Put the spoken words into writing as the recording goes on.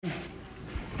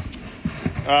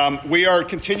We are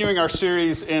continuing our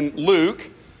series in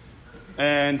Luke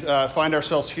and find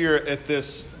ourselves here at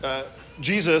this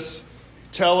Jesus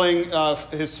telling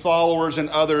his followers and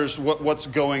others what's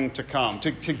going to come,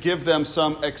 to give them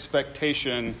some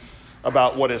expectation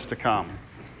about what is to come.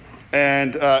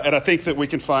 And I think that we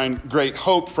can find great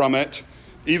hope from it,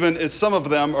 even as some of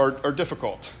them are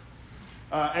difficult.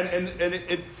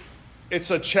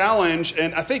 It's a challenge,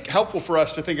 and I think helpful for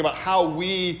us to think about how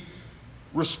we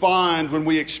respond when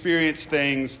we experience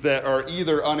things that are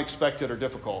either unexpected or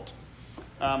difficult.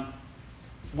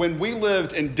 When we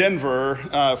lived in Denver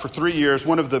for 3 years,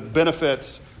 one of the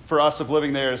benefits for us of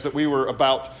living there is that we were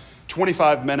about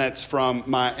 25 minutes from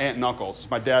my aunt and uncles,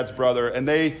 my dad's brother, and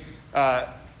they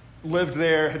lived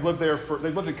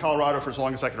in Colorado for as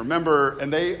long as I can remember,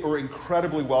 and they were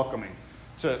incredibly welcoming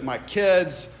to my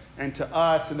kids and to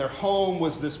us, and their home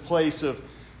was this place of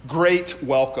great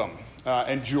welcome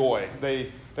and joy.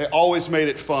 They always made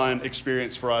it fun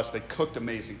experience for us. They cooked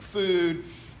amazing food.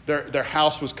 Their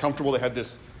house was comfortable. They had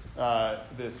this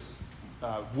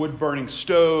wood burning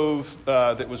stove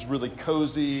that was really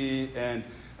cozy, and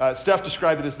Steph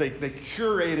described it as they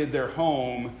curated their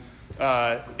home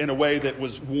in a way that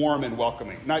was warm and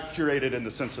welcoming. Not curated in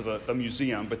the sense of a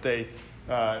museum, but they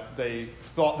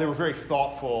were very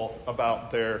thoughtful about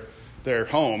their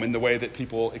home and the way that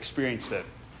people experienced it.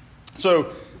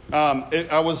 So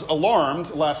I was alarmed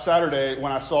last Saturday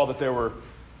when I saw that there were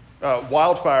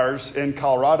wildfires in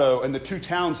Colorado, and the two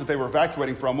towns that they were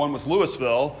evacuating from, one was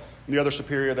Louisville, and the other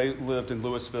Superior. They lived in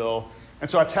Louisville. And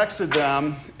so I texted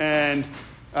them and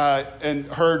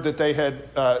heard that they had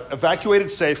evacuated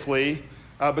safely,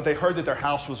 but they heard that their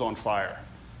house was on fire,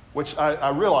 which I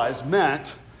realized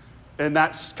meant, in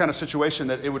that kind of situation,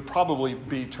 that it would probably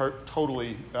be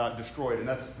totally destroyed. And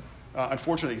that's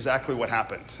unfortunately exactly what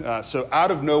happened. So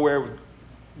out of nowhere,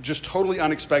 just totally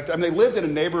unexpected. I mean, they lived in a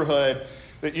neighborhood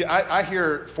that I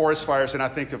hear forest fires and I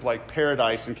think of like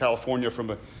Paradise in California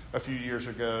from a few years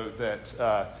ago that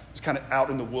was kind of out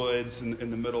in the woods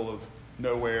in the middle of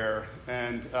nowhere.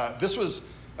 And this was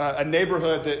a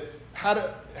neighborhood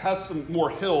that has some more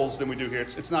hills than we do here.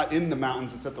 It's not in the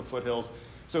mountains, it's at the foothills.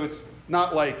 So it's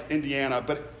not like Indiana,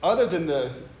 but other than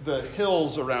the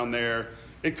hills around there,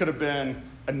 it could have been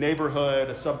a neighborhood,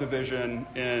 a subdivision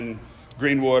in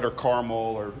Greenwood or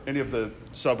Carmel or any of the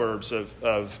suburbs of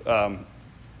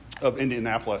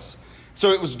Indianapolis.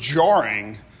 So it was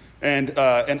jarring and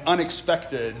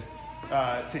unexpected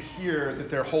to hear that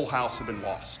their whole house had been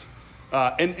lost.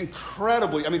 And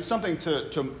incredibly, something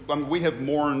we have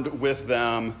mourned with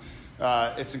them.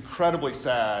 It's incredibly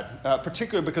sad,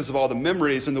 particularly because of all the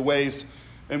memories and the ways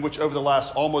in which over the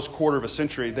last almost quarter of a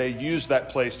century, they used that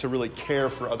place to really care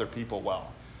for other people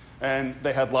well. And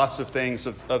they had lots of things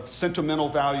of sentimental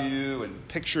value and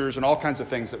pictures and all kinds of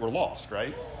things that were lost,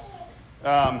 right?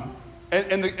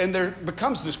 And there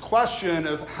becomes this question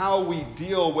of how we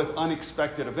deal with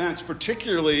unexpected events,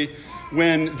 particularly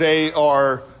when they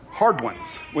are hard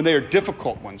ones, when they are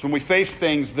difficult ones, when we face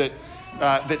things that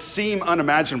seem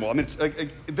unimaginable.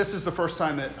 This is the first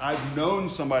time that I've known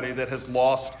somebody that has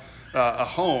lost a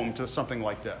home to something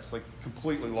like this, like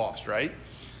completely lost, right?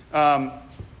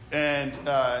 And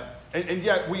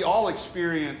yet we all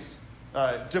experience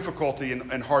difficulty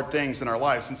and hard things in our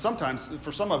lives, and sometimes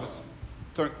for some of us,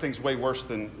 things way worse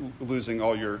than losing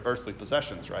all your earthly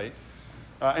possessions, right?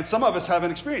 And some of us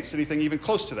haven't experienced anything even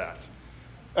close to that.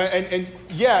 And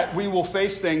yet we will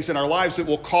face things in our lives that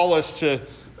will call us to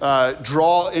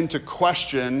draw into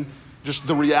question just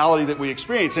the reality that we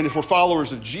experience. And if we're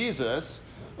followers of Jesus,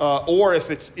 or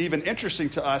if it's even interesting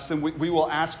to us, then we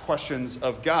will ask questions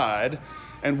of God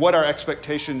and what our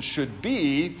expectations should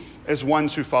be as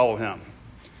ones who follow him.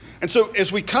 And so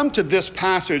as we come to this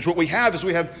passage, what we have is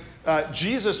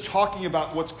Jesus talking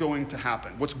about what's going to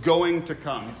happen, what's going to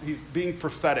come. He's being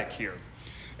prophetic here.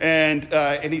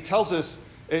 And he tells us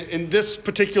in this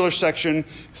particular section,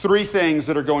 3 things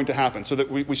that are going to happen. So that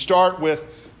we start with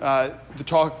the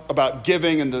talk about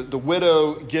giving and the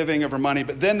widow giving of her money.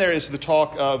 But then there is the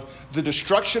talk of the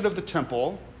destruction of the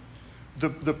temple,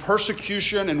 the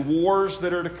persecution and wars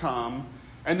that are to come,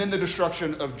 and then the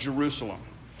destruction of Jerusalem.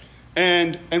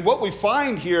 And what we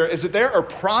find here is that there are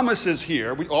promises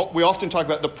here. We often talk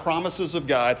about the promises of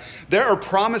God. There are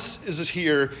promises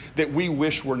here that we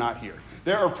wish were not here.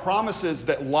 There are promises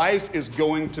that life is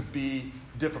going to be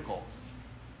difficult.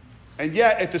 And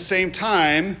yet, at the same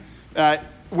time,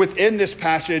 within this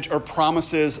passage are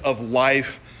promises of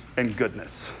life and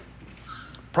goodness.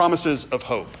 Promises of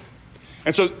hope.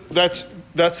 And so that's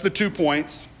the 2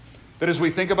 points. That as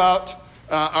we think about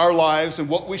our lives and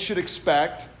what we should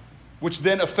expect, which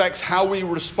then affects how we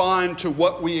respond to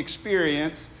what we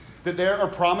experience, that there are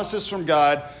promises from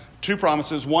God, two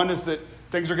promises. One is that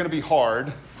things are going to be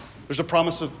hard. There's a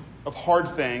promise of hard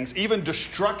things, even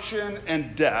destruction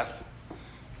and death.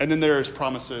 And then there's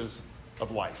promises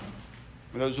of life.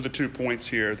 And those are the 2 points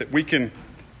here that we can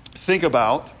think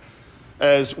about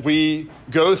as we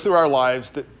go through our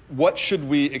lives, that what should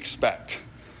we expect?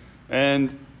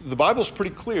 And the Bible's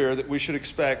pretty clear that we should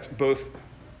expect both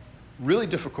really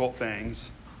difficult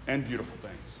things and beautiful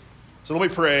things. So let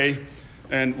me pray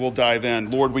and we'll dive in.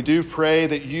 Lord, we do pray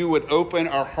that you would open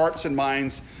our hearts and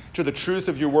minds to the truth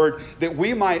of your word, that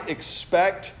we might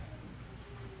expect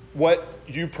what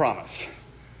you promise,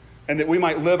 and that we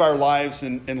might live our lives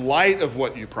in light of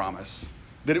what you promise,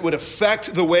 that it would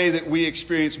affect the way that we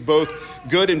experience both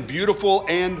good and beautiful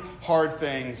and hard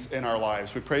things in our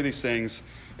lives. We pray these things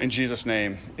in Jesus'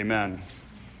 name, amen.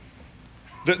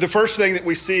 The first thing that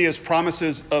we see is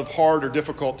promises of hard or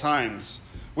difficult times.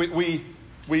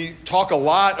 We talk a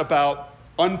lot about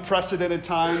unprecedented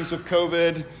times of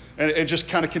COVID, and it just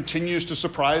kind of continues to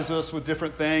surprise us with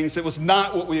different things. It was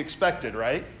not what we expected,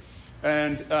 right?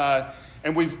 And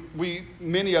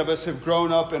many of us have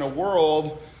grown up in a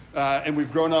world, and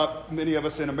we've grown up, many of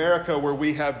us in America, where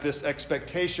we have this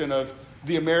expectation of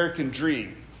the American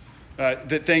dream,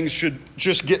 that things should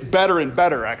just get better and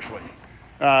better, actually.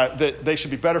 That they should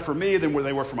be better for me than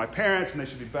they were for my parents, and they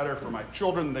should be better for my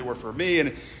children than they were for me,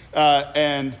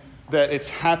 and that it's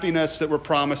happiness that we're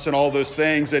promised and all those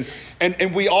things.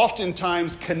 And we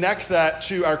oftentimes connect that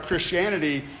to our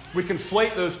Christianity. We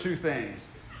conflate those two things,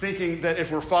 thinking that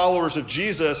if we're followers of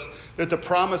Jesus, that the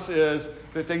promise is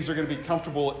that things are going to be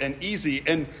comfortable and easy.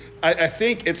 And I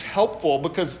think it's helpful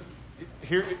because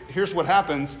here's what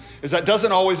happens, is that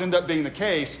doesn't always end up being the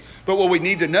case. But what we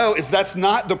need to know is that's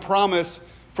not the promise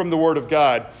from the Word of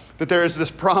God. That there is this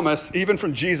promise, even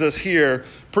from Jesus here,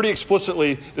 pretty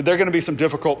explicitly, that there are going to be some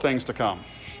difficult things to come.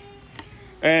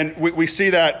 And we see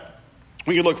that,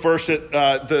 we can look first at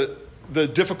the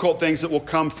difficult things that will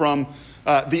come from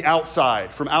the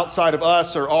outside. From outside of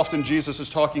us, or often Jesus is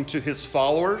talking to his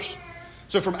followers.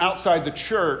 So from outside the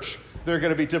church, there are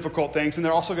going to be difficult things, and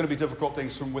there are also going to be difficult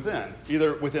things from within,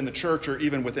 either within the church or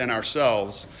even within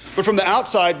ourselves. But from the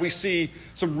outside, we see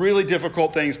some really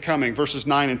difficult things coming. Verses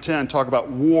 9 and 10 talk about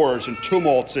wars and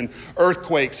tumults and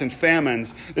earthquakes and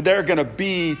famines, that there are going to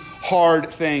be hard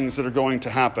things that are going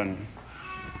to happen.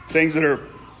 Things that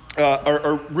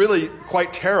are really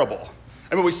quite terrible.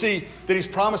 I mean, we see that he's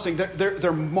promising that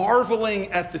they're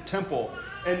marveling at the temple,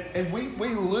 and we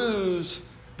lose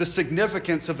the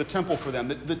significance of the temple for them.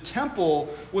 The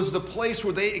temple was the place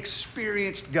where they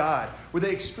experienced God, where they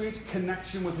experienced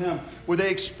connection with him, where they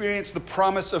experienced the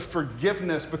promise of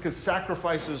forgiveness because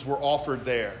sacrifices were offered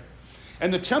there.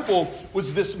 And the temple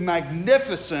was this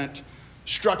magnificent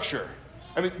structure.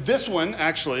 I mean, this one,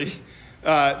 actually,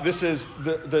 this is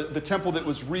the temple that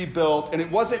was rebuilt, and it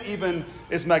wasn't even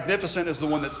as magnificent as the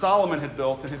one that Solomon had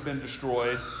built and had been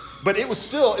destroyed. But it was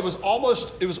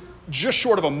just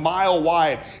short of a mile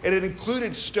wide. And it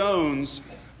included stones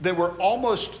that were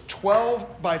almost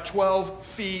 12 by 12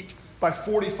 feet by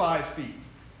 45 feet.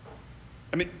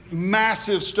 I mean,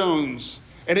 massive stones.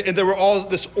 And there were all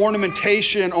this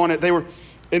ornamentation on it. They were,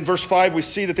 in verse 5, we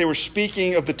see that they were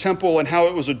speaking of the temple and how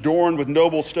it was adorned with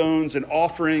noble stones and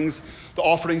offerings, the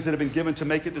offerings that had been given to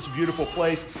make it this beautiful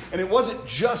place. And it wasn't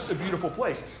just a beautiful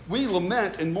place. We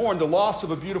lament and mourn the loss of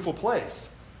a beautiful place,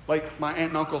 like my aunt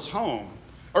and uncle's home.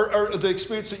 Or the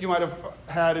experience that you might have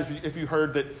had if you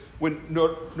heard that when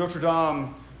Notre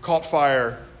Dame caught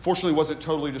fire, fortunately wasn't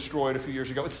totally destroyed a few years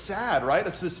ago. It's sad, right?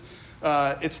 It's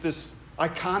this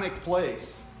iconic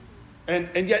place.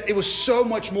 And yet it was so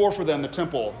much more for them, the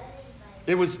temple.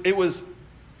 It was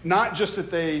not just that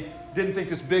they didn't think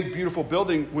this big, beautiful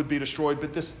building would be destroyed,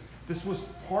 but this was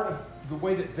part of the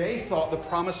way that they thought the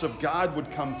promise of God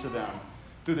would come to them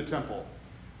through the temple.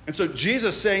 And so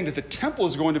Jesus saying that the temple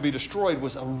is going to be destroyed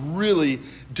was a really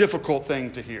difficult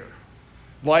thing to hear.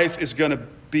 Life is going to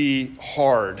be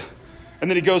hard. And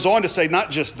then he goes on to say not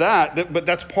just that, but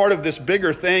that's part of this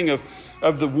bigger thing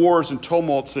of the wars and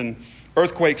tumults and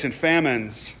earthquakes and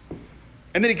famines.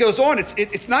 And then he goes on,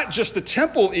 it's not just the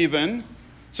temple even.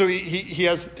 So he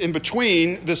has in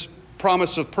between this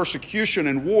promise of persecution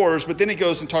and wars, but then he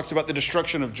goes and talks about the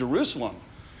destruction of Jerusalem,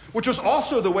 which was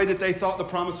also the way that they thought the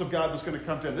promise of God was going to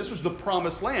come to them. This was the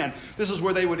promised land. This is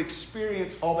where they would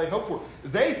experience all they hoped for.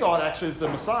 They thought actually that the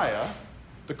Messiah,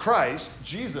 the Christ,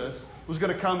 Jesus, was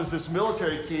going to come as this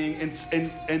military king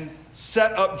and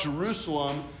set up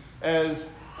Jerusalem as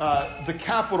the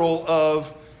capital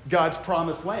of God's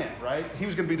promised land, right? He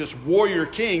was going to be this warrior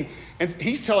king, and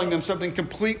he's telling them something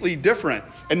completely different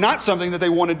and not something that they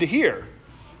wanted to hear,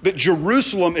 that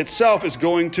Jerusalem itself is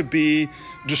going to be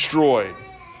destroyed.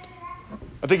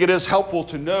 I think it is helpful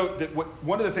to note that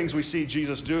one of the things we see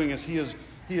Jesus doing is he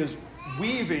is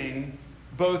weaving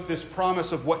both this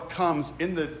promise of what comes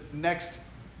in the next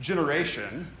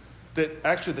generation, that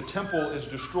actually the temple is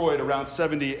destroyed around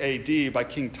 70 AD by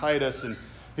King Titus, and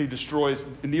he destroys,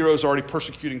 Nero's already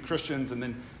persecuting Christians, and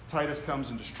then Titus comes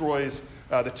and destroys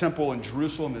the temple, and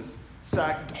Jerusalem is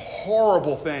sacked.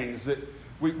 Horrible things that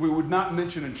we would not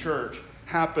mention in church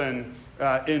happen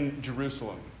in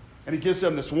Jerusalem. And he gives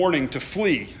them this warning to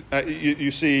flee. You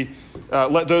see,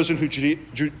 let those who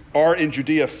are in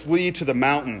Judea flee to the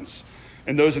mountains,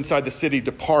 and those inside the city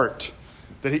depart.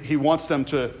 That he wants them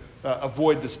to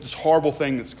avoid this horrible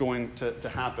thing that's going to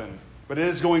happen. But it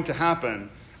is going to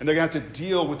happen, and they're going to have to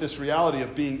deal with this reality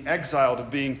of being exiled,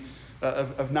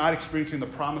 of not experiencing the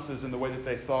promises in the way that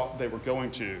they thought they were going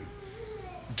to.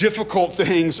 Difficult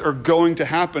things are going to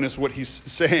happen, is what he's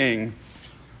saying.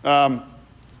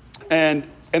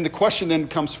 And the question then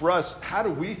comes for us, how do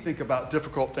we think about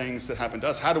difficult things that happen to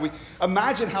us? How do we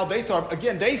imagine how they thought?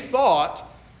 Again, they thought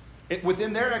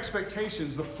within their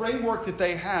expectations, the framework that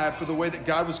they had for the way that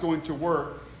God was going to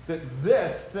work, that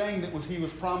this thing that he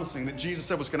was promising, that Jesus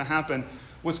said was going to happen,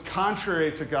 was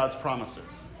contrary to God's promises.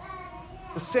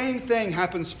 The same thing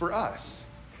happens for us.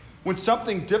 When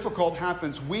something difficult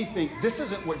happens, we think, this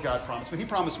isn't what God promised me. He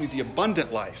promised me the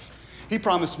abundant life. He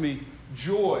promised me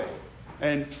joy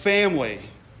and family.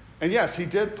 And yes, he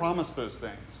did promise those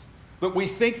things. But we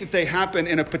think that they happen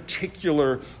in a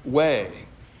particular way.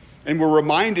 And we're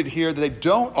reminded here that they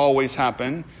don't always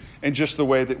happen in just the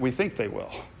way that we think they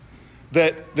will.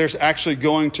 That there's actually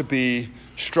going to be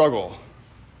struggle.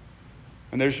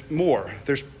 And there's more.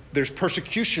 There's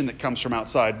persecution that comes from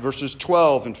outside. Verses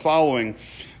 12 and following,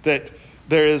 that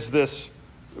there is this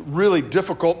really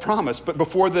difficult promise. But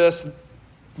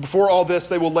before all this,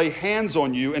 they will lay hands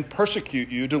on you and persecute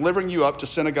you, delivering you up to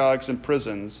synagogues and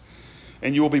prisons,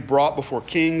 and you will be brought before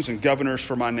kings and governors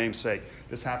for my name's sake.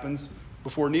 This happens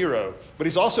before Nero. But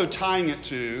he's also tying it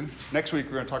to, next week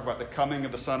we're going to talk about the coming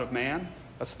of the Son of Man.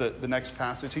 That's the next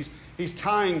passage. He's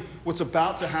tying what's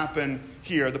about to happen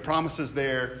here, the promises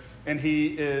there, and he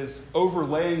is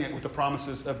overlaying it with the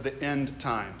promises of the end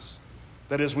times.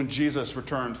 That is when Jesus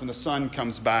returns, when the Son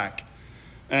comes back.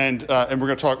 And we're going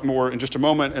to talk more in just a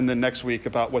moment, and then next week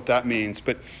about what that means.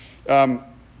 But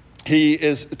he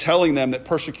is telling them that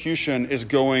persecution is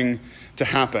going to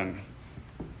happen.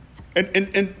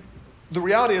 And the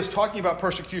reality is, talking about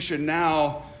persecution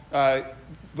now,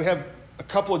 we have a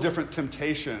couple of different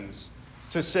temptations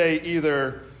to say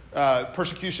either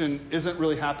persecution isn't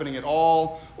really happening at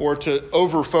all, or to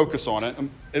over-focus on it.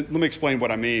 Let me explain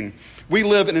what I mean. We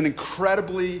live in an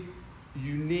incredibly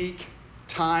unique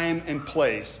time and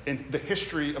place in the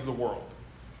history of the world.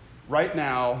 Right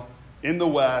now, in the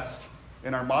West,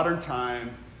 in our modern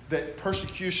time, that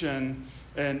persecution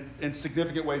in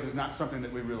significant ways is not something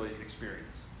that we really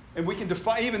experience. And we can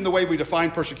define, even the way we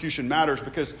define persecution matters,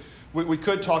 because we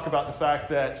could talk about the fact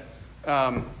that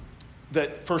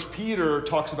that 1 Peter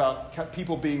talks about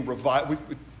people being revived.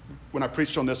 When I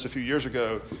preached on this a few years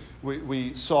ago,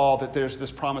 we saw that there's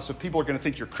this promise of people are going to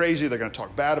think you're crazy, they're going to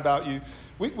talk bad about you.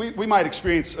 We might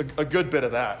experience a good bit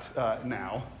of that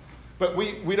now, but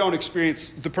we don't experience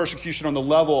the persecution on the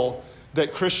level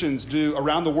that Christians do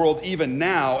around the world even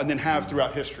now and then have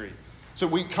throughout history. So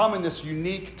we come in this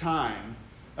unique time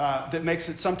that makes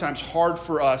it sometimes hard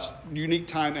for us, unique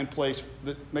time and place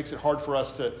that makes it hard for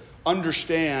us to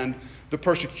understand the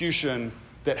persecution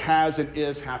that has and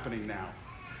is happening now.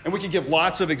 And we can give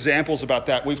lots of examples about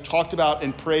that. We've talked about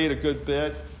and prayed a good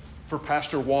bit for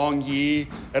Pastor Wang Yi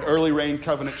at Early Rain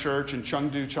Covenant Church in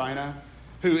Chengdu, China,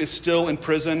 who is still in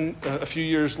prison a few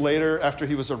years later after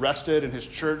he was arrested, and his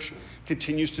church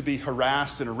continues to be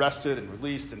harassed and arrested and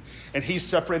released. And he's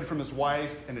separated from his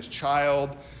wife and his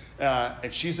child,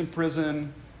 and she's in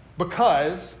prison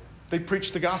because they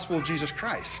preached the gospel of Jesus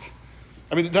Christ.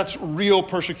 I mean, that's real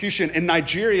persecution. In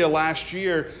Nigeria last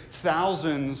year,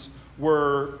 thousands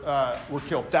were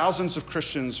killed. Thousands of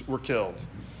Christians were killed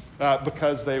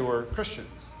because they were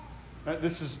Christians.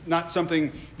 This is not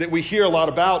something that we hear a lot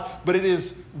about, but it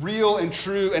is real and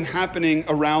true and happening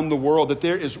around the world, that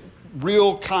there is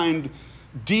real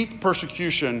deep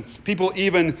persecution, people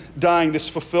even dying. This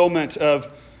fulfillment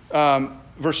of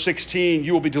verse 16,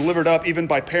 you will be delivered up even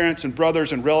by parents and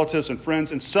brothers and relatives and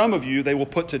friends, and some of you they will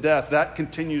put to death. That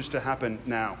continues to happen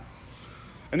now.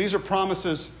 And these are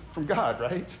promises from God,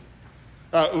 right?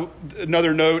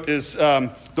 Another note is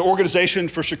the Organization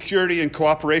for Security and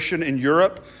Cooperation in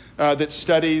Europe that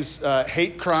studies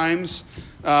hate crimes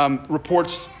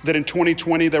reports that in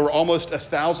 2020 there were almost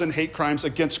 1,000 hate crimes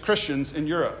against Christians in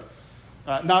Europe.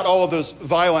 Not all of those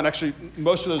violent, actually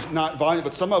most of those not violent,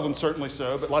 but some of them certainly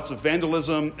so, but lots of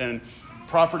vandalism and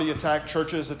property attack,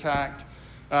 churches attacked.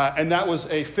 And that was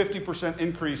a 50%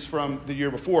 increase from the year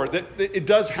before. It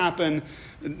does happen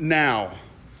now.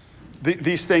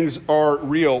 These things are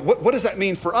real. What does that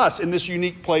mean for us in this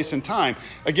unique place and time?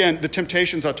 Again, the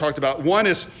temptations I talked about. One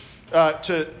is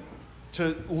to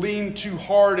lean too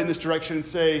hard in this direction and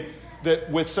say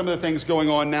that with some of the things going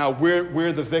on now,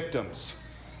 we're the victims.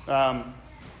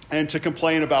 And to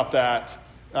complain about that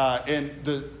in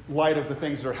the light of the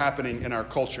things that are happening in our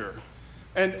culture.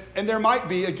 And there might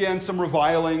be, again, some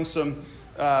reviling, some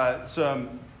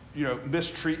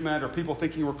mistreatment, or people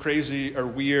thinking we're crazy or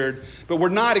weird, but we're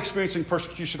not experiencing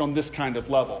persecution on this kind of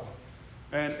level.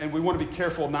 And we want to be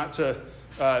careful not to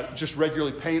just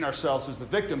regularly paint ourselves as the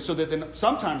victim, so that then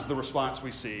sometimes the response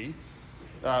we see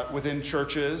within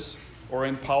churches or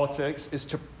in politics is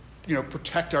to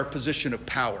protect our position of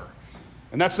power.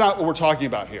 And that's not what we're talking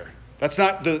about here. That's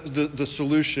not the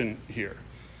solution here.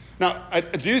 Now, I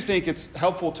do think it's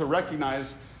helpful to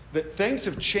recognize that things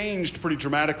have changed pretty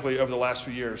dramatically over the last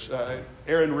few years.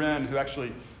 Aaron Wren, who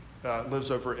actually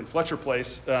lives over in Fletcher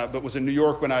Place, but was in New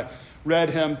York when I read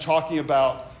him talking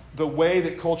about the way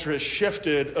that culture has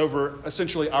shifted over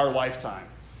essentially our lifetime.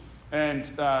 And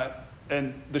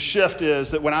the shift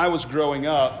is that when I was growing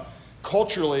up,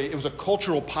 culturally, it was a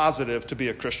cultural positive to be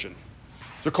a Christian.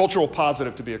 It's a cultural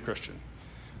positive to be a Christian.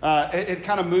 It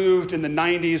kind of moved in the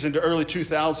 90s into early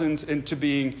 2000s into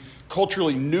being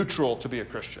culturally neutral to be a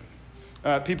Christian.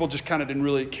 People just kind of didn't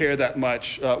really care that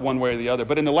much one way or the other.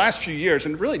 But in the last few years,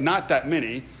 and really not that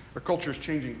many, our culture is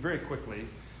changing very quickly,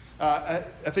 I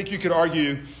think you could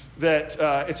argue that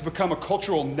it's become a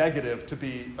cultural negative to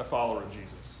be a follower of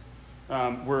Jesus.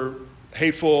 We're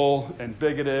hateful and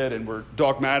bigoted, and we're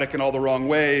dogmatic in all the wrong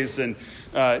ways, and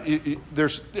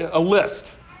there's a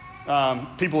list.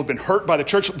 People have been hurt by the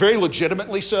church, very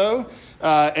legitimately so,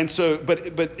 but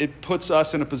it puts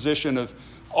us in a position of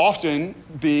often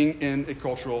being in a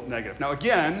cultural negative. Now,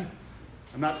 again,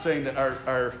 I'm not saying that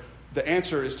the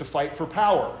answer is to fight for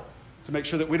power, to make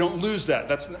sure that we don't lose that.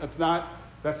 That's not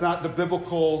the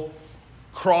biblical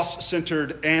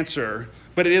cross-centered answer,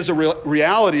 but it is a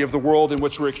reality of the world in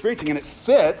which we're experiencing, and it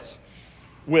fits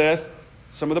with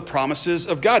some of the promises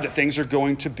of God, that things are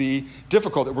going to be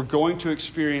difficult, that we're going to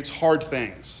experience hard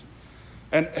things.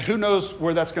 And who knows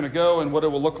where that's going to go and what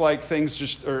it will look like. Things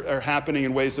just are happening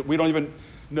in ways that we don't even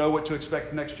know what to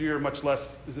expect next year, much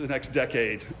less the next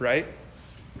decade, right?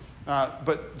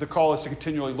 But the call is to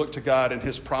continually look to God and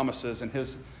his promises and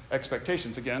his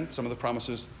expectations. Again, some of the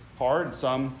promises hard and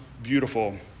some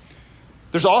beautiful.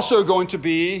 There's also going to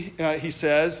be, he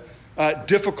says,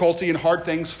 difficulty and hard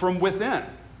things from within.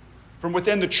 From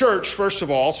within the church, first of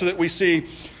all, so that we see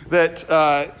that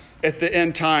at the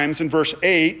end times, in verse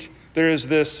 8, there is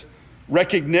this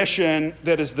recognition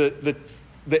that is the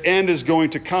end is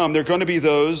going to come. There are going to be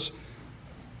those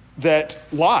that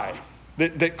lie,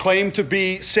 that claim to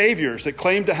be saviors, that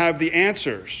claim to have the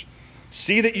answers.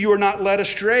 See that you are not led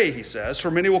astray, he says,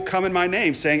 for many will come in my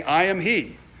name, saying, I am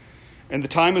he, and the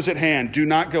time is at hand. Do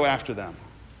not go after them.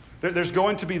 There's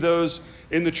going to be those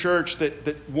in the church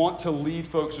that want to lead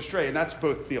folks astray, and that's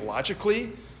both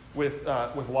theologically with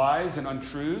lies and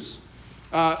untruths,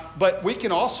 but we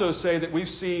can also say that we've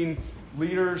seen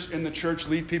leaders in the church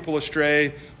lead people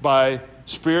astray by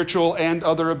spiritual and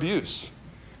other abuse,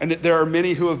 and that there are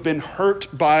many who have been hurt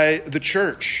by the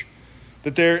church,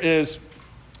 that there is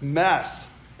mess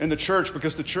in the church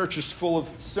because the church is full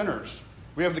of sinners.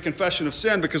 We have the confession of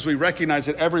sin because we recognize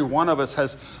that every one of us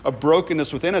has a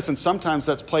brokenness within us, and sometimes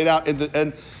that's played out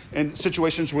in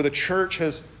situations where the church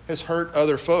has hurt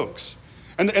other folks.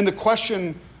 And the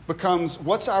question becomes,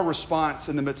 what's our response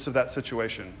in the midst of that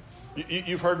situation?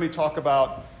 You've heard me talk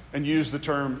about and use the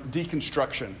term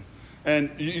deconstruction.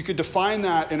 And you could define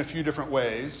that in a few different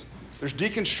ways. There's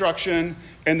deconstruction,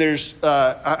 and there's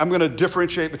I'm going to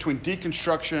differentiate between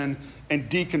deconstruction and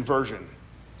deconversion.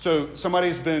 So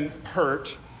somebody's been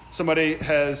hurt. Somebody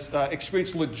has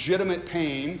experienced legitimate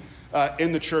pain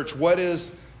in the church. What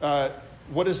is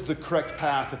the correct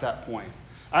path at that point?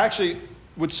 I actually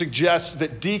would suggest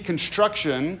that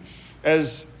deconstruction,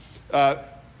 as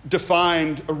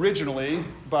defined originally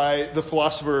by the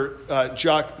philosopher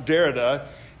Jacques Derrida,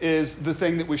 is the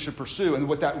thing that we should pursue. And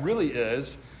what that really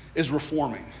is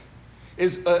reforming,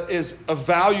 is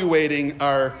evaluating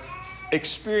our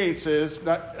experiences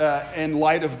in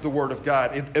light of the Word of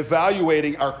God,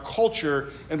 evaluating our culture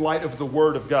in light of the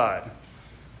Word of God.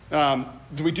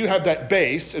 We do have that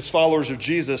base as followers of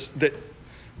Jesus, that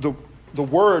the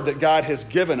Word that God has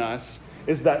given us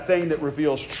is that thing that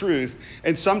reveals truth.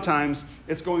 And sometimes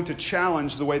it's going to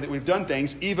challenge the way that we've done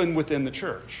things, even within the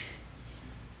church.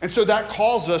 And so that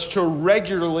calls us to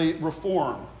regularly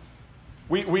reform.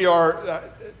 We are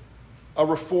a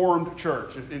reformed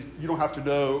church. You don't have to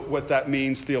know what that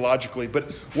means theologically,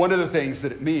 but one of the things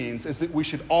that it means is that we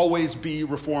should always be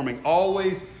reforming,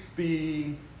 always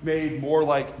be made more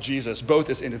like Jesus, both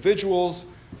as individuals,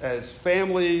 as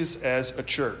families, as a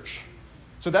church.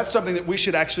 So that's something that we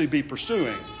should actually be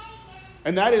pursuing.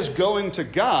 And that is going to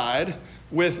God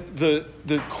with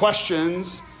the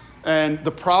questions and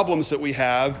the problems that we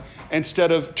have,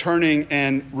 instead of turning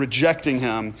and rejecting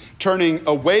him. Turning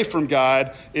away from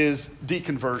God is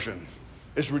deconversion.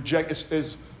 Is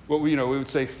what we would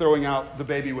say throwing out the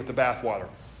baby with the bathwater.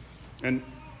 And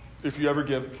if you ever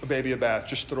give a baby a bath,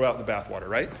 just throw out the bathwater,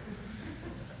 right?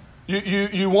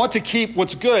 You want to keep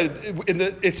what's good.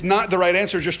 It's not the right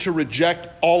answer just to reject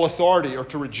all authority or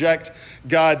to reject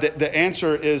God. The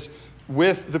answer is,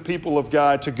 with the people of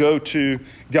God, to go to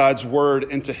God's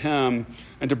word and to him,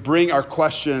 and to bring our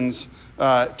questions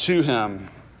to him.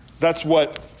 That's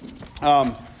what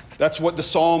the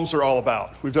Psalms are all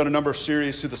about. We've done a number of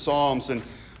series through the Psalms, and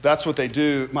that's what they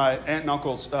do. My aunt and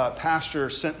uncle's pastor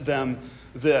sent them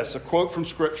this, a quote from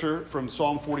Scripture from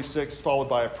Psalm 46, followed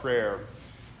by a prayer.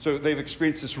 So they've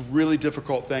experienced this really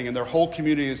difficult thing, and their whole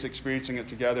community is experiencing it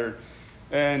together.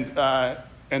 And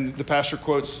the pastor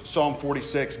quotes Psalm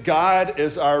 46, "God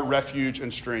is our refuge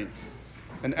and strength,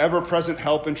 an ever-present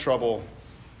help in trouble.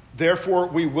 Therefore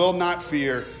we will not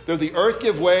fear, though the earth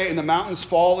give way and the mountains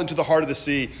fall into the heart of the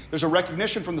sea." There's a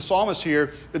recognition from the psalmist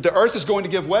here that the earth is going to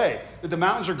give way, that the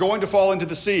mountains are going to fall into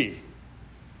the sea.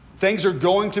 Things are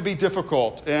going to be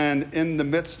difficult, and in the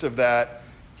midst of that,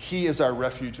 he is our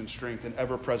refuge and strength, an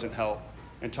ever-present help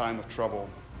in time of trouble.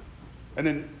 And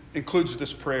then includes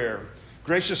this prayer.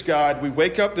 Gracious God, we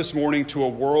wake up this morning to a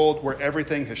world where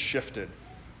everything has shifted.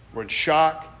 We're in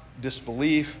shock,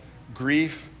 disbelief,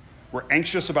 grief. We're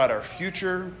anxious about our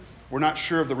future. We're not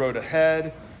sure of the road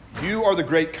ahead. You are the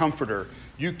great comforter.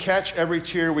 You catch every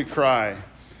tear we cry.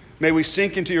 May we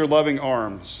sink into your loving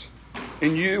arms.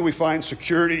 In you we find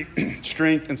security,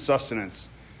 strength, and sustenance.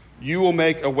 You will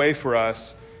make a way for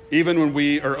us even when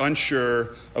we are unsure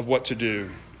of what to do.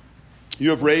 You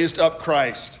have raised up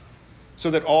Christ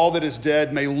so that all that is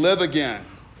dead may live again.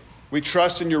 We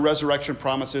trust in your resurrection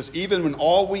promises, even when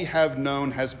all we have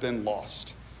known has been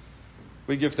lost.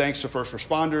 We give thanks to first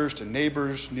responders, to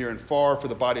neighbors near and far, for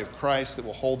the body of Christ that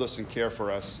will hold us and care for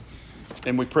us.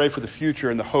 And we pray for the future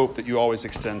and the hope that you always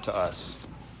extend to us.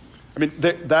 I mean,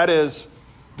 that is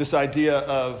this idea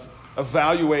of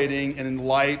evaluating and in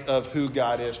light of who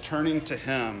God is, turning to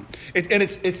him. And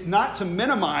it's not to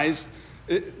minimize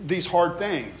these hard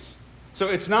things. So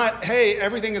it's not, hey,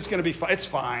 everything is going to be fine. It's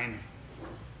fine.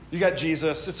 You got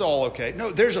Jesus. It's all okay.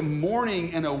 No, there's a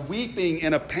mourning and a weeping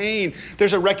and a pain.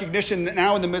 There's a recognition that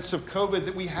now in the midst of COVID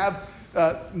that we have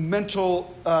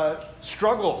mental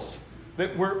struggles,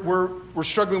 that we're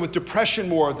struggling with depression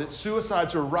more, that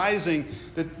suicides are rising,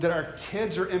 that our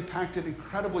kids are impacted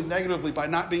incredibly negatively by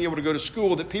not being able to go to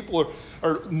school, that people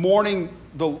are mourning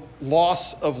the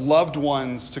loss of loved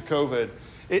ones to COVID.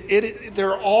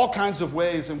 There are all kinds of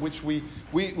ways in which we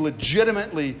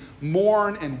legitimately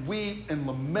mourn and weep and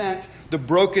lament the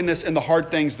brokenness and the hard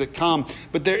things that come.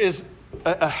 But there is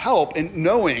a help in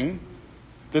knowing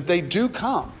that they do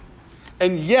come.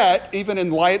 And yet, even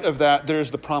in light of that, there's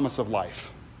the promise of life.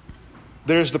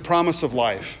 There's the promise of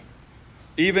life.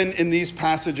 Even in these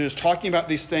passages, talking about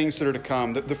these things that are to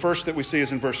come, the first that we see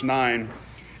is in verse 9.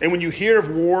 And when you hear of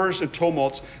wars and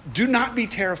tumults, do not be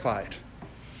terrified.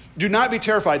 Do not be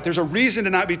terrified. There's a reason to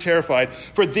not be terrified.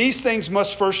 For these things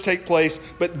must first take place,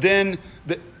 but then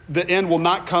the end will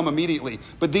not come immediately.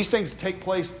 But these things take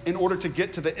place in order to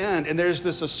get to the end. And there's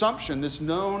this assumption, this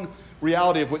known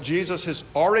reality of what Jesus has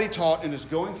already taught and is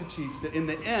going to teach, that in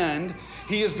the end,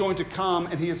 he is going to come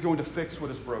and he is going to fix what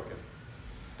is broken.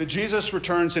 That Jesus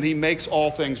returns and he makes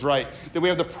all things right. That we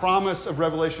have the promise of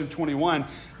Revelation 21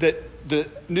 that the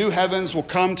new heavens will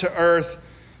come to earth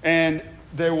and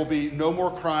there will be no more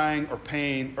crying or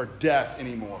pain or death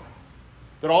anymore.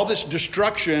 That all this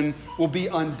destruction will be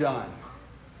undone.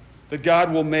 That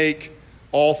God will make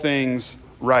all things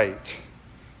right.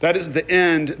 That is the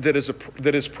end that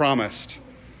is promised.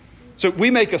 So we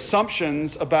make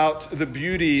assumptions about the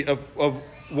beauty of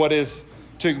what is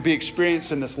to be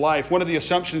experienced in this life. One of the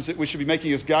assumptions that we should be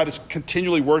making is God is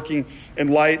continually working in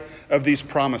light of these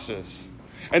promises.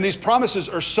 And these promises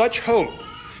are such hope.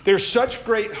 They're such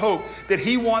great hope that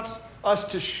he wants us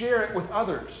to share it with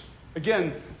others.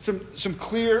 Again, some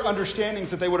clear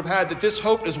understandings that they would have had that this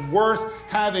hope is worth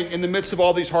having in the midst of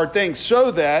all these hard things,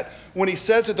 so that when he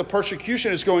says that the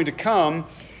persecution is going to come,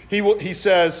 he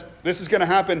says, this is going to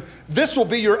happen. This will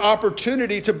be your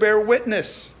opportunity to bear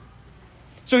witness.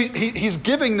 So he's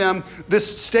giving them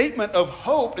this statement of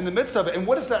hope in the midst of it. And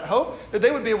what is that hope? That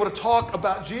they would be able to talk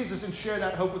about Jesus and share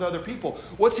that hope with other people.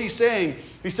 What's he saying?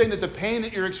 He's saying that the pain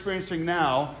that you're experiencing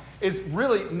now is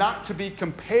really not to be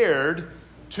compared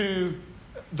to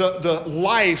the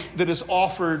life that is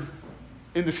offered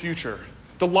in the future.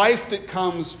 The life that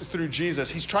comes through Jesus.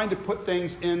 He's trying to put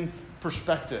things in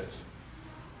perspective.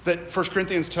 That 1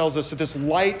 Corinthians tells us that this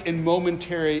light and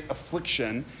momentary affliction,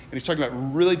 and he's talking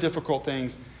about really difficult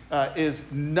things, is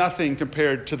nothing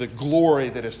compared to the glory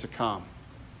that is to come.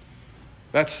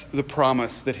 That's the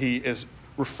promise that he is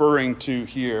referring to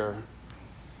here.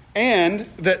 And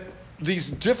that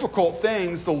these difficult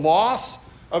things, the loss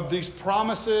of these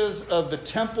promises of the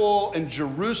temple and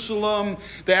Jerusalem,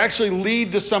 they actually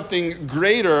lead to something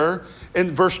greater.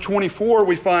 In verse 24,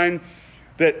 we find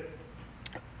that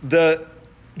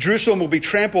Jerusalem will be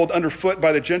trampled underfoot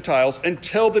by the Gentiles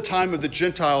until the time of the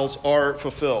Gentiles are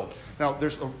fulfilled. Now,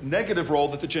 there's a negative role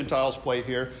that the Gentiles play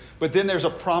here, but then there's a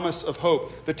promise of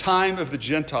hope. The time of the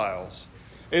Gentiles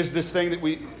is this thing that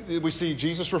we see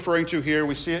Jesus referring to here.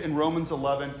 We see it in Romans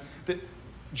 11, that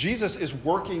Jesus is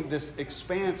working this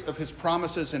expanse of his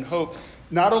promises and hope,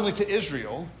 not only to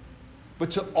Israel,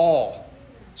 but to all.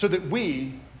 So that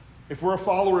we, if we're a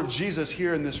follower of Jesus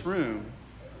here in this room,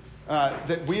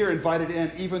 that we are invited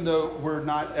in even though we're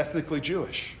not ethnically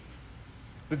Jewish.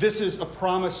 That this is a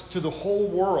promise to the whole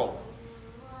world.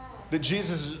 That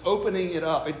Jesus is opening it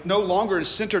up. It no longer is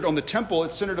centered on the temple.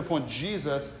 It's centered upon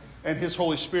Jesus and his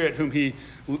Holy Spirit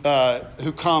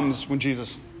who comes when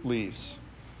Jesus leaves.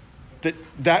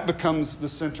 That becomes the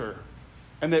center.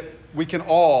 And that we can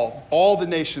all the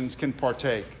nations can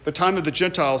partake. The time of the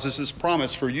Gentiles is this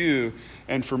promise for you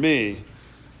and for me.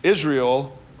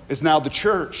 Israel is now the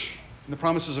church. And the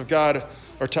promises of God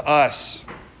are to us.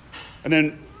 And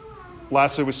then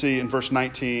lastly, we see in verse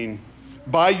 19,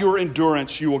 by your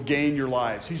endurance you will gain your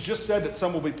lives. He's just said that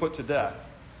some will be put to death.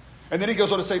 And then he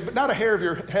goes on to say, but not a hair of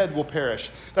your head will perish.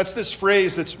 That's this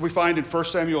phrase that we find in 1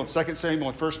 Samuel and 2 Samuel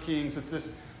and 1 Kings. It's this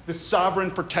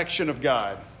sovereign protection of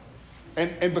God.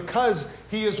 And because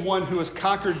he is one who has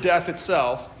conquered death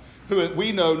itself, who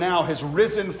we know now has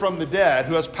risen from the dead,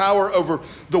 who has power over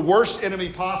the worst enemy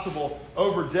possible,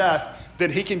 over death,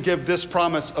 that he can give this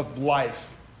promise of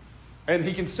life. And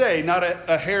he can say, not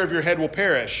a hair of your head will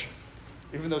perish,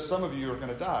 even though some of you are going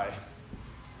to die.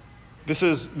 This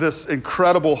is this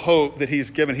incredible hope that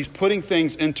he's given. He's putting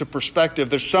things into perspective.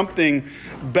 There's something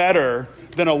better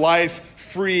than a life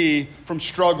free from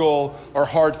struggle or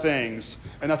hard things.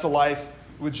 And that's a life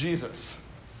with Jesus.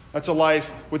 That's a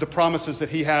life with the promises that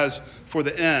he has for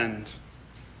the end.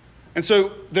 And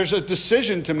so there's a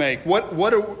decision to make.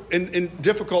 What are in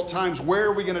difficult times, where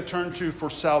are we going to turn to for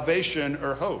salvation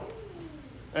or hope?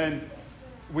 And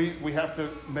we have to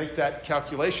make that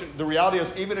calculation. The reality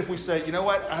is, even if we say, you know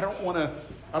what, I don't want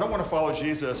to follow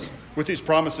Jesus with these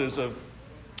promises of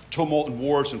tumult and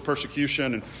wars and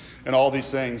persecution and all these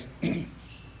things.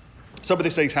 Some of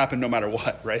these things happen no matter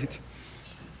what, right?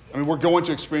 I mean, we're going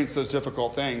to experience those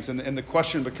difficult things. And the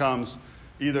question becomes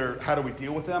either how do we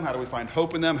deal with them? How do we find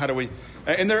hope in them?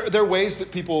 And there are ways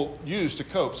that people use to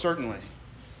cope, certainly.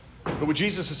 But what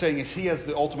Jesus is saying is he has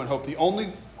the ultimate hope, the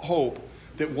only hope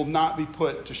that will not be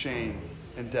put to shame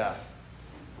and death.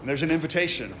 And there's an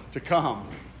invitation to come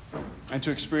and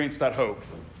to experience that hope.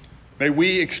 May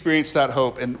we experience that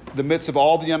hope in the midst of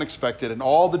all the unexpected and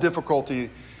all the difficulty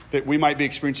that we might be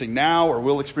experiencing now or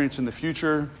will experience in the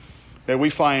future. That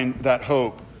we find that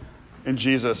hope in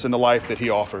Jesus and the life that he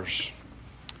offers.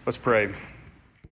 Let's pray.